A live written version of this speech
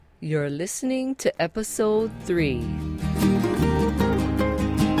You're listening to episode 3.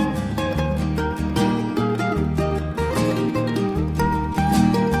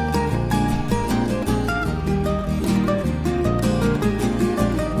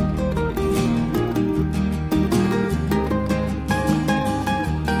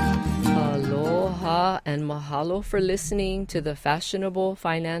 Aloha and mahalo for listening to the Fashionable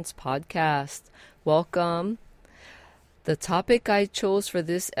Finance Podcast. Welcome. The topic I chose for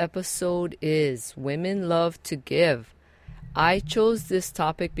this episode is Women Love to Give. I chose this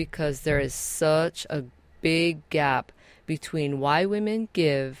topic because there is such a big gap between why women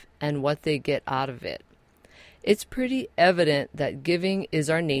give and what they get out of it. It's pretty evident that giving is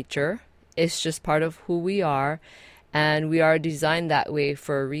our nature. It's just part of who we are, and we are designed that way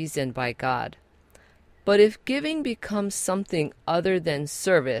for a reason by God. But if giving becomes something other than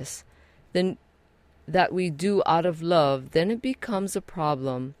service, then that we do out of love, then it becomes a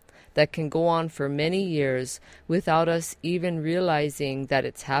problem that can go on for many years without us even realizing that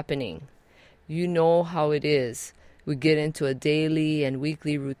it's happening. You know how it is. We get into a daily and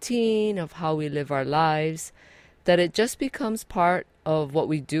weekly routine of how we live our lives, that it just becomes part of what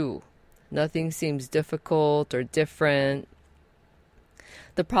we do. Nothing seems difficult or different.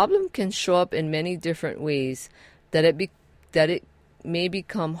 The problem can show up in many different ways that it may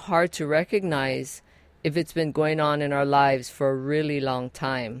become hard to recognize if it's been going on in our lives for a really long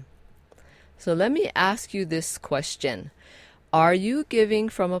time. So let me ask you this question. Are you giving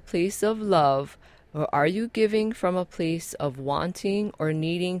from a place of love, or are you giving from a place of wanting or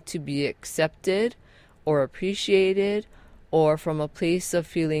needing to be accepted or appreciated, or from a place of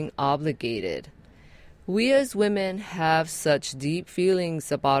feeling obligated? We as women have such deep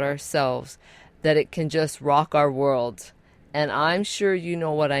feelings about ourselves that it can just rock our world, and I'm sure you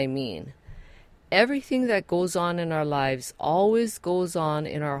know what I mean. Everything that goes on in our lives always goes on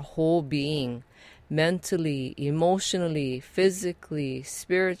in our whole being, mentally, emotionally, physically,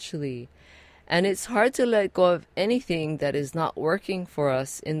 spiritually. And it's hard to let go of anything that is not working for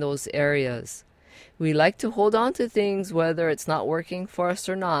us in those areas. We like to hold on to things whether it's not working for us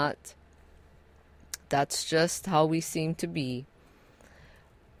or not. That's just how we seem to be.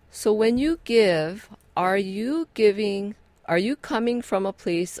 So when you give, are you coming from a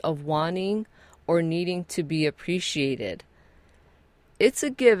place of wanting or needing to be appreciated? It's a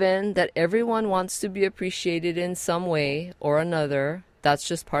given that everyone wants to be appreciated in some way or another. That's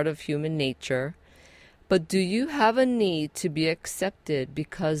just part of human nature. But do you have a need to be accepted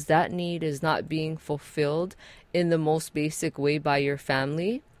because that need is not being fulfilled in the most basic way by your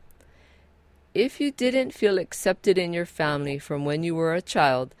family? If you didn't feel accepted in your family from when you were a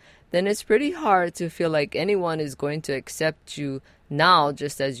child, then it's pretty hard to feel like anyone is going to accept you now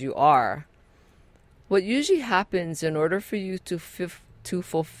just as you are. What usually happens in order for you to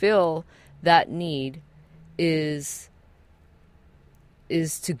fulfill that need is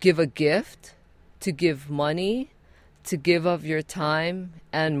to give a gift, to give money, to give of your time,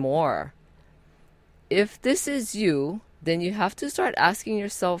 and more. If this is you, then you have to start asking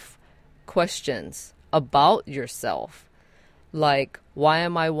yourself questions about yourself, like, why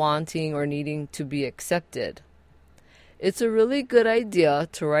am I wanting or needing to be accepted? It's a really good idea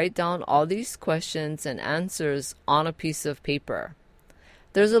to write down all these questions and answers on a piece of paper.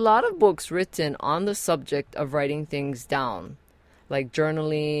 There's a lot of books written on the subject of writing things down, like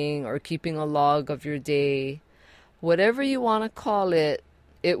journaling or keeping a log of your day. Whatever you want to call it,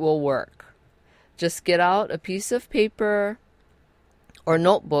 it will work. Just get out a piece of paper or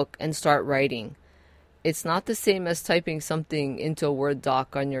notebook and start writing. It's not the same as typing something into a Word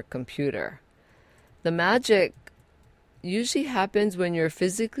doc on your computer. The magic usually happens when you're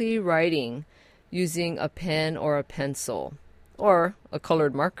physically writing using a pen or a pencil, or a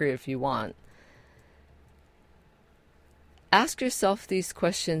colored marker if you want. Ask yourself these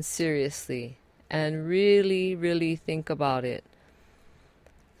questions seriously and really, really think about it.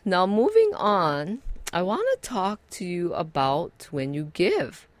 Now, moving on, I want to talk to you about when you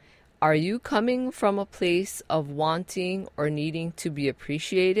give. Are you coming from a place of wanting or needing to be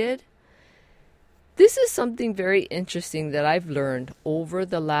appreciated? This is something very interesting that I've learned over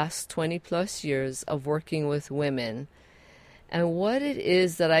the last 20 plus years of working with women. And what it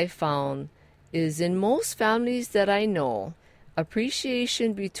is that I found is in most families that I know,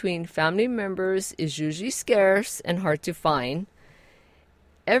 appreciation between family members is usually scarce and hard to find.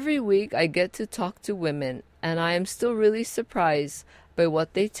 Every week I get to talk to women, and I am still really surprised by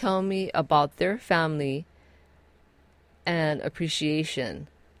what they tell me about their family and appreciation.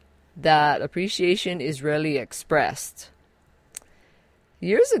 That appreciation is rarely expressed.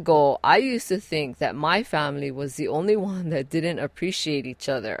 Years ago, I used to think that my family was the only one that didn't appreciate each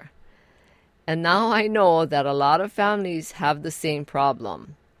other. And now I know that a lot of families have the same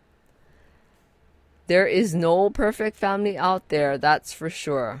problem. There is no perfect family out there, that's for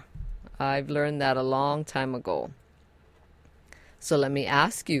sure. I've learned that a long time ago. So let me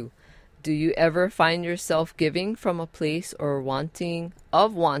ask you, do you ever find yourself giving from a place or wanting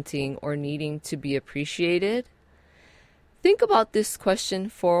or needing to be appreciated? Think about this question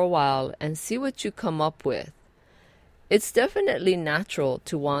for a while and see what you come up with. It's definitely natural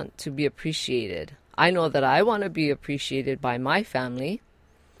to want to be appreciated. I know that I want to be appreciated by my family.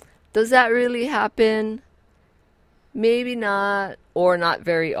 Does that really happen? Maybe not, or not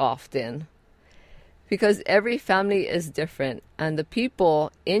very often. Because every family is different, and the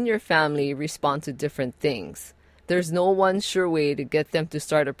people in your family respond to different things. There's no one sure way to get them to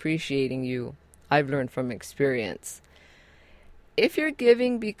start appreciating you. I've learned from experience. If you're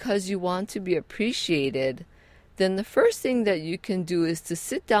giving because you want to be appreciated, then the first thing that you can do is to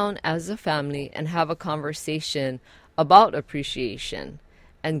sit down as a family and have a conversation about appreciation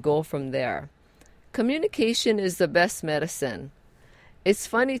and go from there. Communication is the best medicine. It's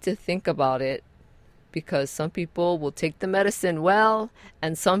funny to think about it because some people will take the medicine well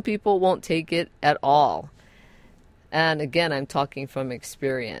and some people won't take it at all. And again, I'm talking from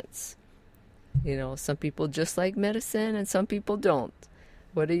experience. You know, some people just like medicine and some people don't.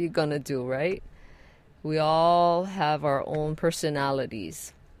 What are you gonna do, right? We all have our own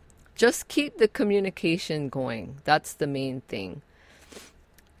personalities. Just keep the communication going. That's the main thing.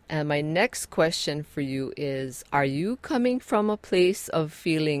 And my next question for you is, are you coming from a place of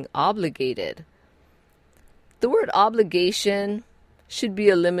feeling obligated? The word obligation should be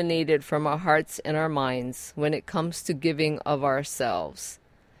eliminated from our hearts and our minds when it comes to giving of ourselves.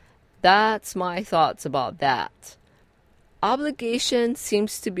 That's my thoughts about that. Obligation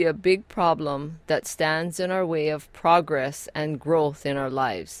seems to be a big problem that stands in our way of progress and growth in our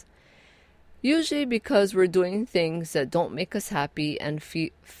lives. Usually because we're doing things that don't make us happy and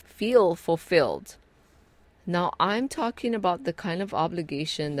feel fulfilled. Now, I'm talking about the kind of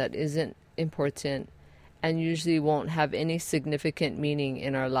obligation that isn't important and usually won't have any significant meaning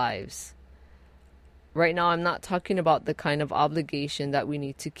in our lives. Right now, I'm not talking about the kind of obligation that we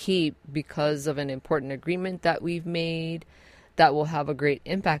need to keep because of an important agreement that we've made that will have a great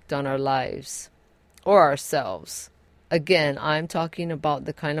impact on our lives or ourselves. Again, I'm talking about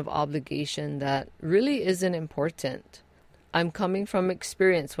the kind of obligation that really isn't important. I'm coming from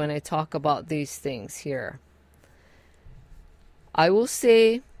experience when I talk about these things here. I will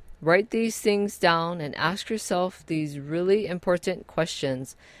say, write these things down and ask yourself these really important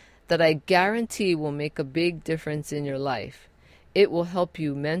questions that I guarantee will make a big difference in your life. It will help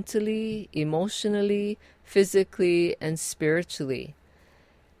you mentally, emotionally, physically, and spiritually.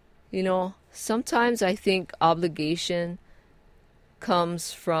 You know, sometimes I think obligation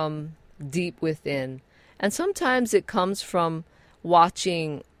comes from deep within, and sometimes it comes from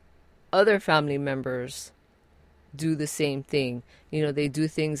watching other family members do the same thing. You know, they do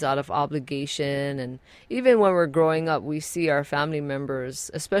things out of obligation, and even when we're growing up, we see our family members,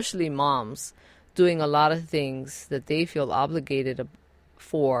 especially moms, doing a lot of things that they feel obligated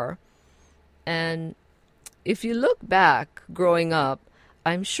for. And if you look back growing up,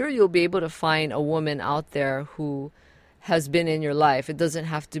 I'm sure you'll be able to find a woman out there who has been in your life. It doesn't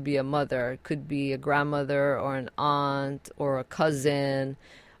have to be a mother. It could be a grandmother or an aunt or a cousin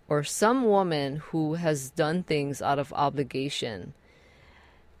or some woman who has done things out of obligation.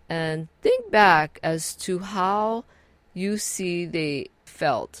 And think back as to how you see they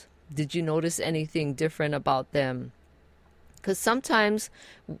felt. Did you notice anything different about them? Because sometimes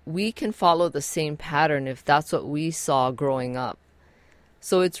we can follow the same pattern if that's what we saw growing up.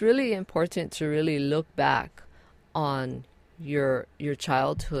 So it's really important to really look back on your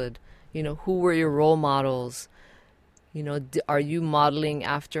childhood. You know, who were your role models? You know, are you modeling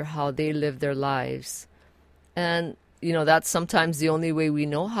after how they live their lives? And, you know, that's sometimes the only way we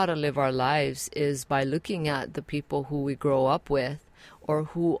know how to live our lives is by looking at the people who we grow up with or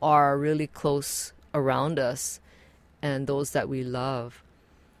who are really close around us and those that we love.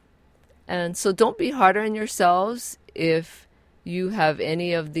 And so don't be hard on yourselves if you have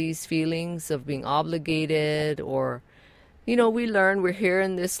any of these feelings of being obligated or, you know, we're here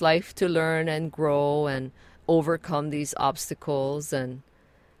in this life to learn and grow and overcome these obstacles, and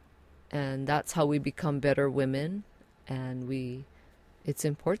that's how we become better women. And it's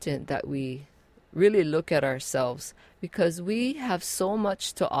important that we really look at ourselves because we have so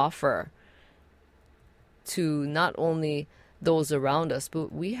much to offer to not only those around us,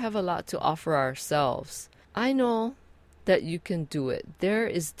 but we have a lot to offer ourselves. I know that you can do it. There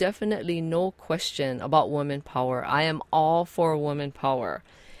is definitely no question about woman power. I am all for woman power.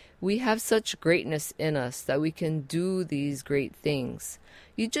 We have such greatness in us that we can do these great things.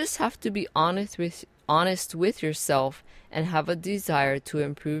 You just have to be honest with yourself and have a desire to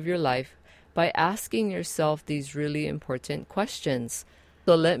improve your life by asking yourself these really important questions.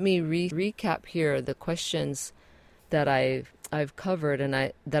 So let me recap here the questions that I've covered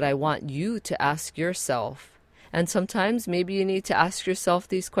and that I want you to ask yourself. And sometimes maybe you need to ask yourself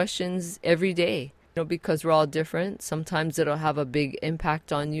these questions every day. Because we're all different. Sometimes it'll have a big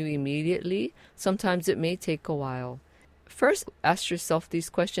impact on you immediately. Sometimes it may take a while. First, ask yourself these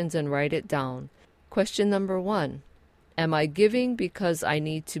questions and write it down. Question number 1. Am I giving because I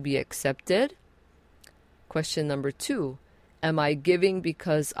need to be accepted? Question number 2. Am I giving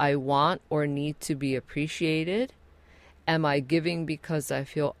because I want or need to be appreciated? Am I giving because I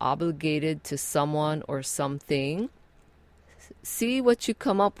feel obligated to someone or something? See what you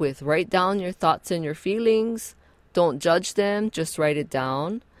come up with. Write down your thoughts and your feelings. Don't judge them. Just write it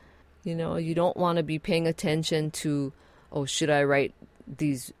down. You don't want to be paying attention to, should I write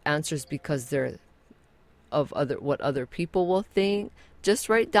these answers because they're of what other people will think? Just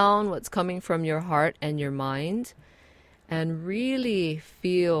write down what's coming from your heart and your mind and really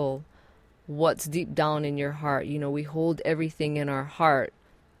feel what's deep down in your heart. We hold everything in our heart.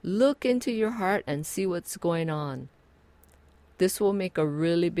 Look into your heart and see what's going on. This will make a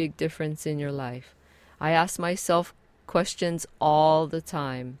really big difference in your life. I ask myself questions all the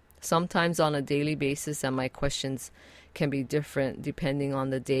time, sometimes on a daily basis, and my questions can be different depending on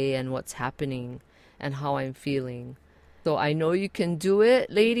the day and what's happening and how I'm feeling. So I know you can do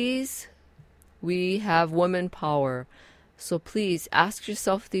it, ladies. We have woman power. So please ask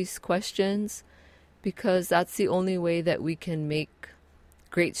yourself these questions because that's the only way that we can make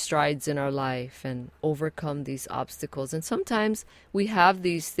great strides in our life and overcome these obstacles. And sometimes we have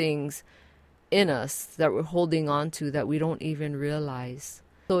these things in us that we're holding on to that we don't even realize.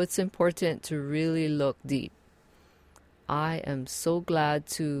 So it's important to really look deep. I am so glad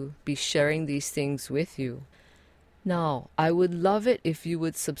to be sharing these things with you. Now, I would love it if you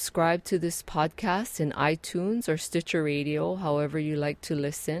would subscribe to this podcast in iTunes or Stitcher Radio, however you like to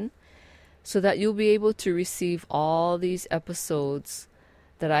listen, so that you'll be able to receive all these episodes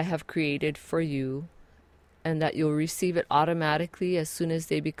that I have created for you, and that you'll receive it automatically as soon as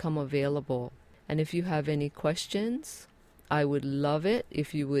they become available. And if you have any questions, I would love it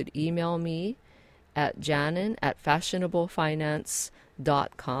if you would email me at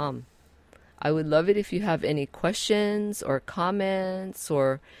janin@fashionablefinance.com. I would love it if you have any questions or comments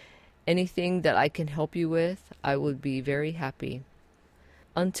or anything that I can help you with. I would be very happy.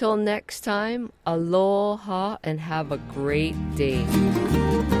 Until next time, aloha and have a great day.